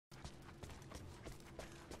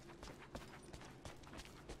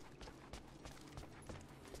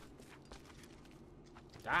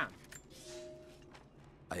Damn.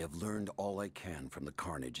 I have learned all I can from the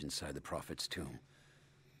carnage inside the Prophet's tomb.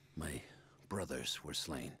 My brothers were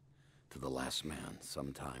slain, to the last man,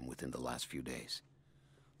 sometime within the last few days.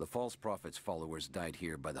 The false Prophet's followers died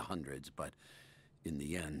here by the hundreds, but in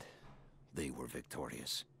the end, they were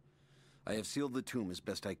victorious. I have sealed the tomb as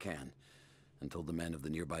best I can, and told the men of the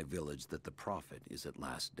nearby village that the Prophet is at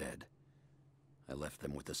last dead. I left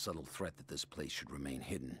them with the subtle threat that this place should remain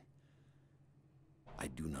hidden. I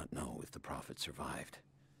do not know if the Prophet survived,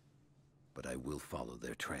 but I will follow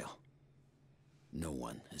their trail. No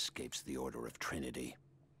one escapes the Order of Trinity.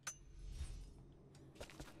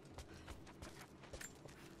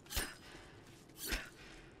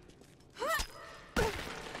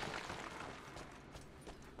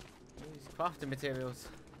 These crafting materials.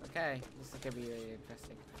 Okay, this is gonna be really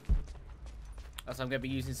interesting. Also, I'm gonna be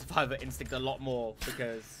using Survivor Instinct a lot more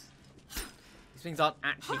because these things aren't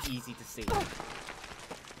actually easy to see.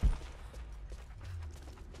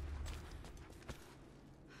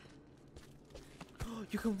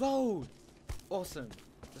 You can roll! Awesome.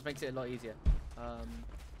 This makes it a lot easier.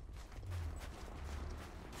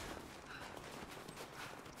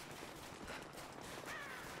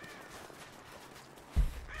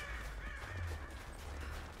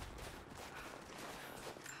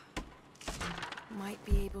 Might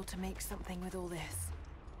be able to make something with all this.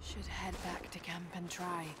 Should head back to camp and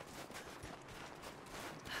try.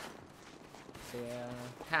 See,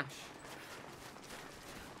 cash.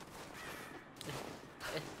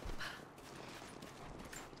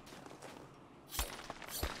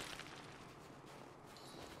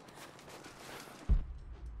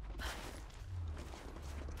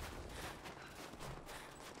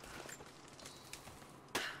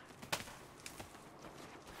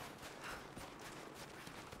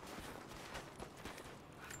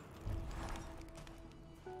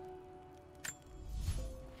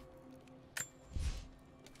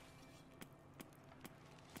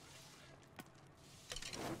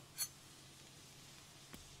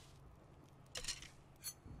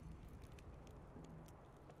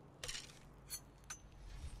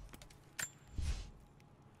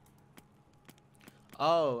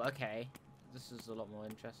 Oh, okay. This is a lot more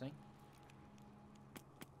interesting.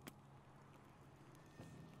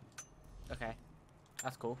 Okay.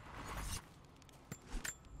 That's cool.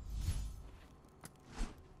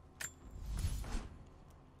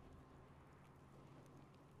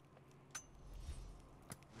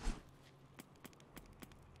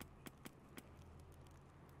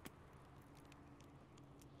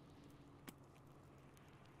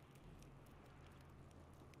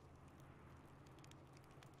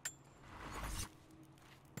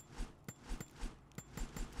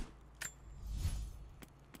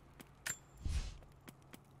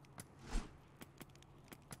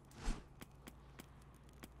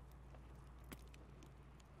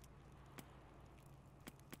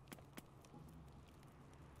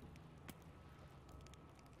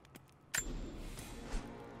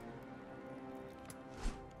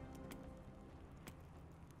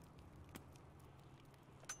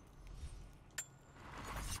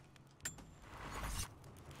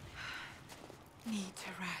 Need to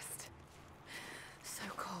rest. So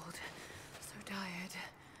cold, so tired.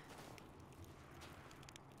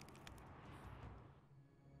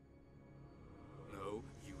 No,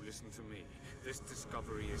 you listen to me. This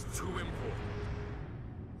discovery is too important.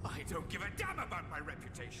 I don't give a damn about my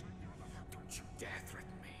reputation. Don't you dare threaten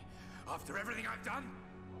me. After everything I've done?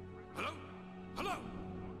 Hello? Hello?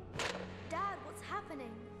 Dad, what's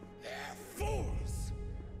happening? They're fools!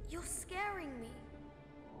 You're scaring me.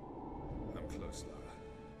 I'm close, Lara.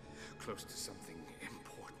 Close to something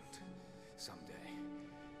important. Someday,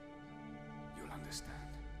 you'll understand.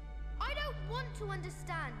 I don't want to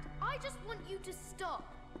understand. I just want you to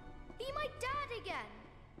stop. Be my dad again.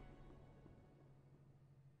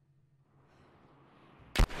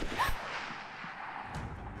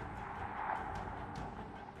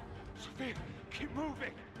 Sophia, keep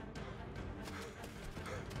moving!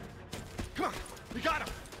 Come on, we got him!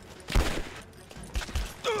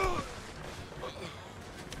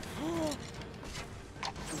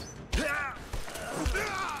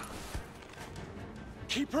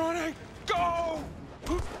 Keep running! Go!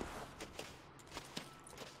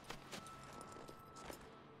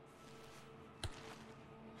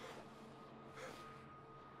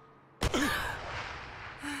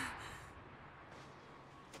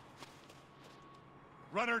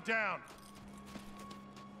 Run her down!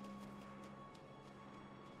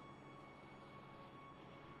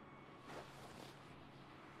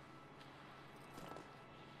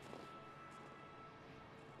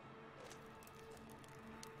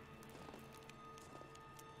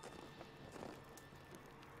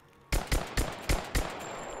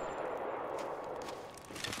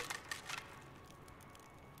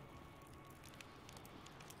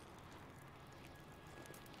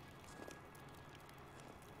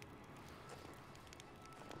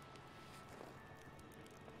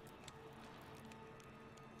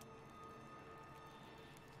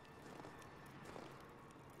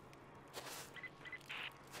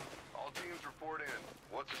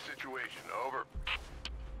 situation? Over.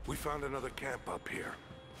 We found another camp up here.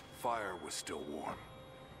 Fire was still warm.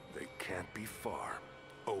 They can't be far.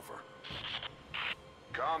 Over.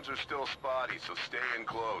 Comms are still spotty, so stay in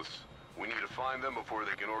close. We need to find them before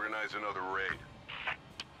they can organize another raid.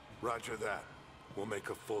 Roger that. We'll make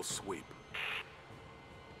a full sweep.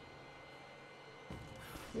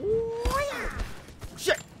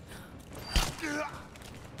 Shit!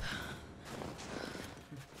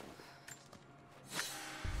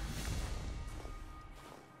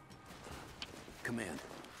 Command,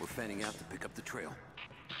 we're fanning out to pick up the trail.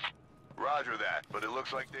 Roger that, but it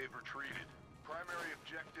looks like they've retreated. Primary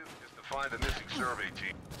objective is to find the missing survey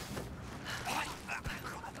team.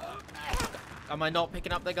 Am I not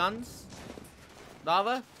picking up the guns?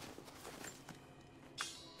 Lava?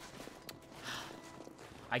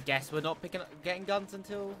 I guess we're not getting guns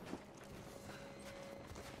until...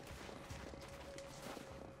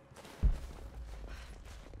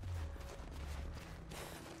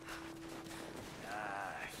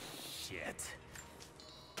 Ah, shit.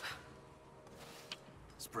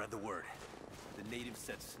 Spread the word. The natives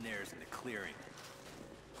set snares in the clearing.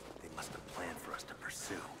 They must have planned for us to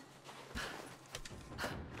pursue.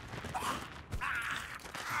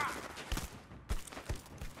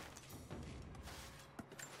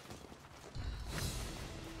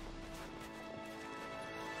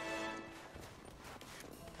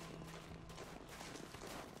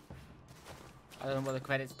 I don't know what the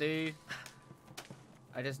credits do.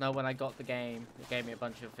 I just know when I got the game, it gave me a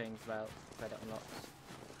bunch of things about credit unlocks.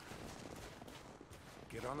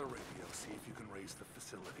 Get on the radio, see if you can raise the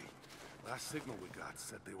facility. Last signal we got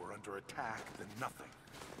said they were under attack, then nothing.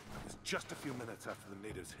 It was just a few minutes after the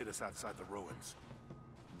natives hit us outside the ruins.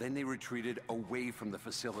 Then they retreated away from the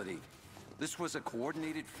facility. This was a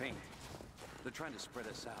coordinated feint. They're trying to spread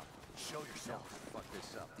us out. Show yourself. Fuck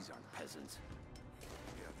this up. These aren't peasants.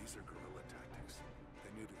 Yeah, these are guerrilla tactics.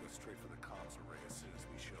 They knew to go straight for the comms array as soon as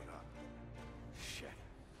we showed up. Shit.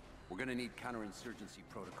 We're gonna need counterinsurgency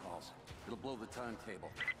protocols. It'll blow the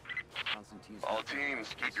timetable. Constantine's... All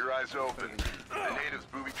teams, keep your eyes open. The natives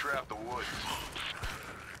booby-trapped the woods.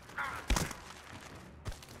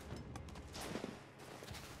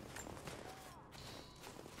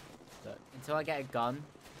 Look, until I get a gun...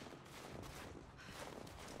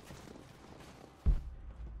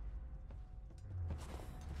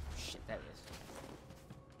 Shit, there it is.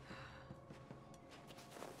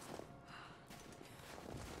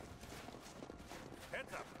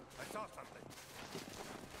 Heads up! I saw something.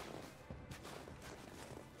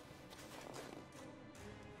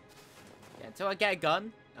 Yeah, until I get a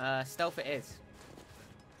gun, stealth it is.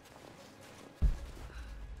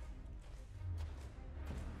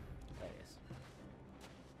 There it is.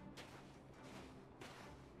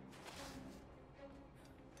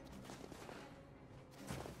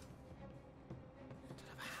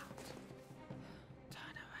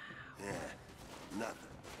 Turn around. Yeah,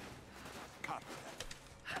 nothing. Copy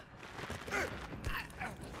that.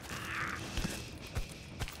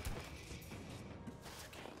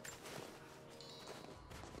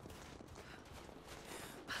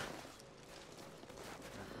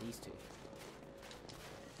 These two.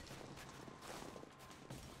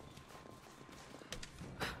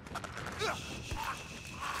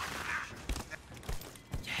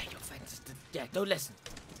 Yeah, your friends. Yeah, don't listen.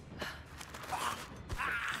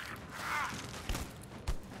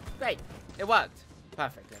 Great, it worked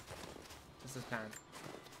perfectly. This is planned.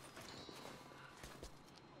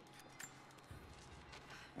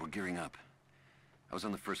 We're gearing up. I was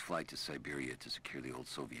on the first flight to Siberia to secure the old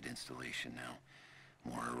Soviet installation now.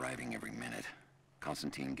 More are arriving every minute.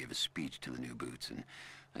 Constantine gave a speech to the new boots, and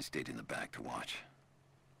I stayed in the back to watch.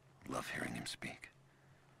 Love hearing him speak.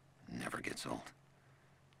 Never gets old.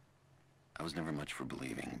 I was never much for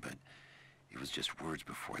believing, but it was just words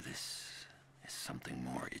before. This is something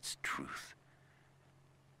more. It's truth.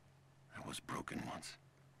 I was broken once.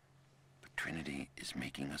 But Trinity is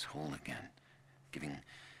making us whole again.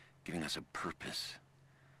 Giving us a purpose.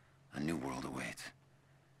 A new world awaits.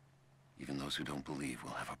 Even those who don't believe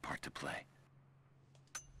will have a part to play.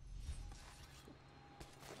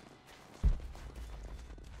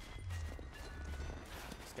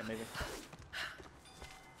 Let's get moving.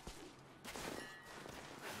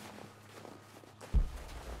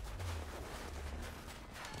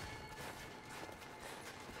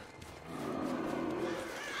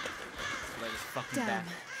 Wait, it's fucking Damn, back.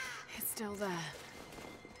 it's still there.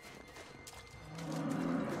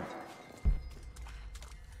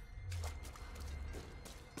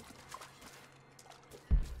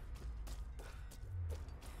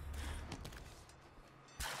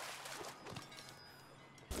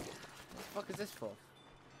 What the fuck is this for?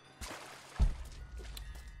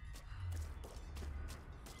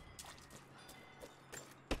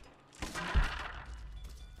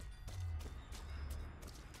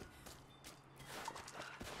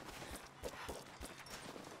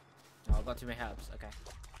 got too many herbs. Okay.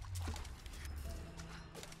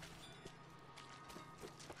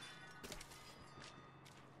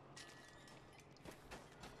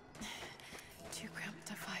 Too cramped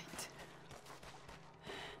to fight.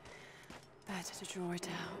 Better to draw it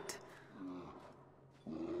out.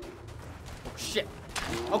 Oh shit!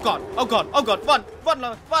 Oh god! Oh god! Oh god! Run! Run,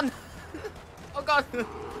 Lois! Run! Oh god!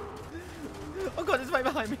 Oh god! It's right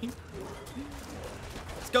behind me.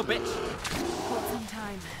 Let's go, bitch! Got some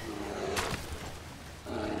time.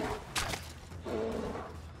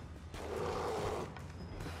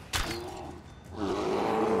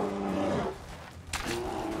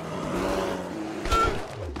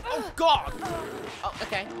 Oh god! Oh,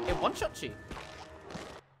 okay. It one-shot you.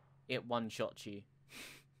 It one-shot you.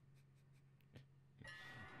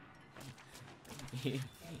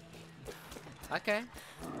 Okay.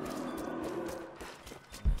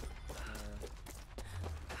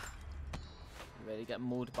 You ready to get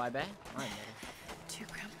mauled by bear? I'm ready. Too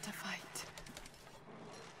cramped to fight.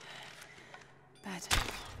 Better.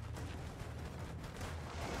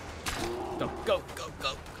 Go, go, go,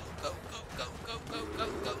 go, go, go, go, go, go, go,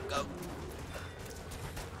 go, go.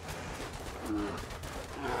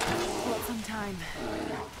 Got some time.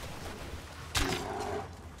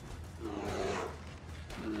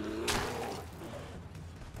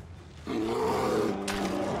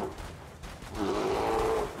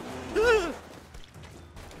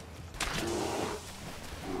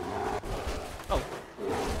 Oh.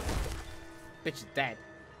 Bitch is dead.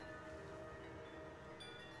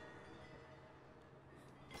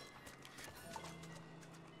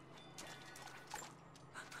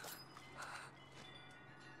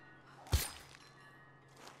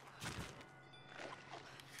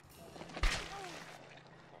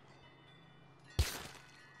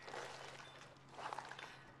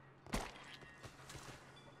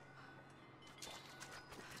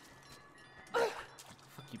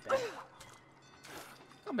 Fuck you, bear.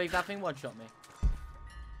 Can't believe that thing one-shot me.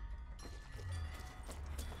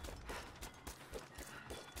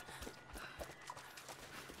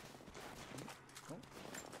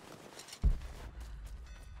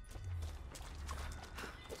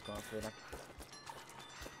 Let's go on through that.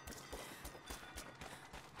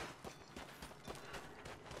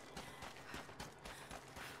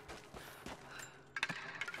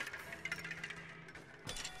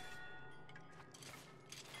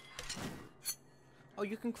 Oh,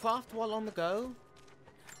 you can craft while on the go?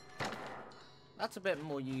 That's a bit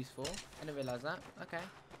more useful. I didn't realise that. Okay.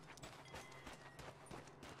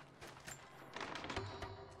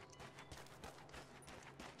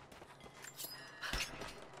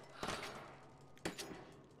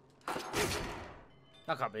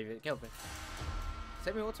 I can't believe it killed me.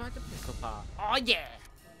 Semi-automatic pistol part. Oh yeah!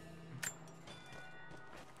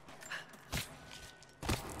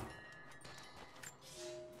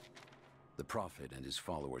 The Prophet and his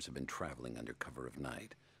followers have been traveling under cover of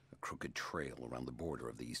night, a crooked trail around the border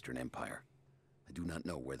of the Eastern Empire. I do not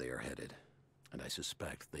know where they are headed, and I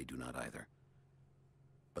suspect they do not either.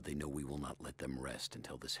 But they know we will not let them rest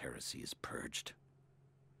until this heresy is purged.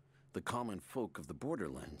 The common folk of the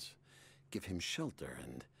borderlands give him shelter,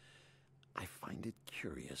 and I find it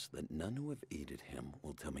curious that none who have aided him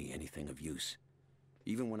will tell me anything of use.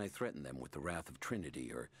 Even when I threaten them with the wrath of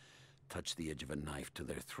Trinity or touch the edge of a knife to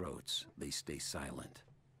their throats, they stay silent.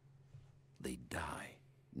 They die,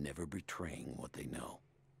 never betraying what they know.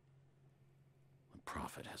 The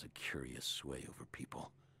Prophet has a curious sway over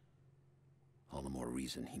people. All the more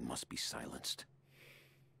reason he must be silenced.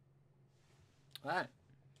 All right.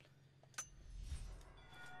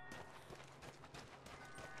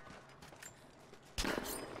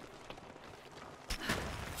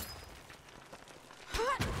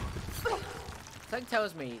 Something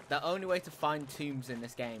tells me the only way to find tombs in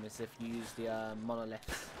this game is if you use the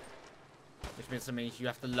monoliths. Which means you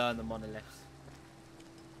have to learn the monoliths.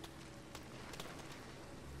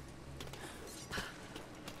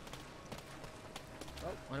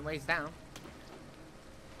 Oh, one ways down.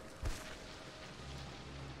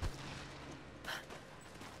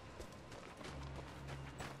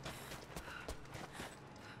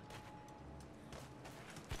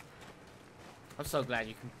 I'm so glad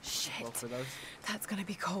you can walk through those. That's gonna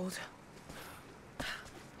be cold.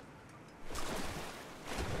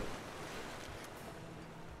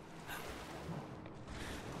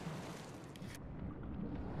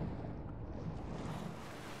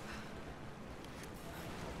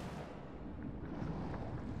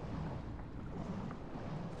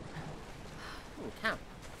 Ooh, camp.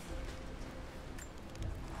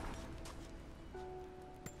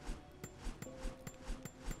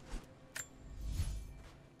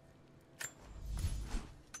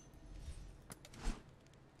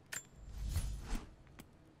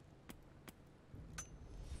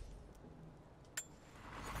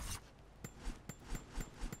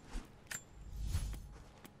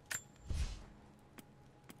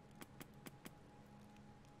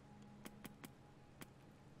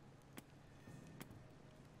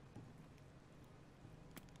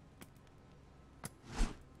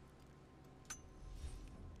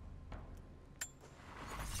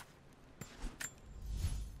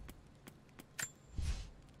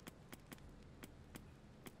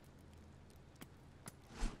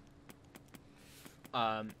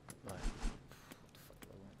 Right.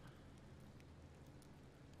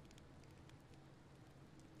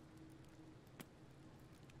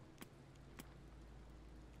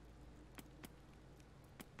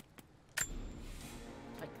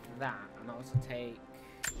 Take that, and I'll also take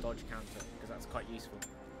dodge counter, because that's quite useful.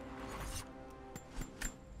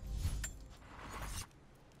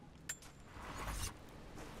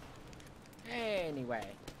 Anyway,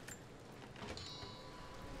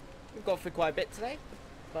 we've got through quite a bit today,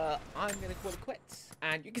 but I'm going to call it quits.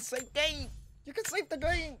 And you can save game! You can save the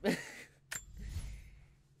game! Which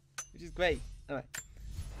is great. Alright.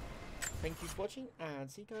 Thank you for watching,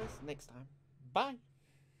 and see you guys next time. Bye!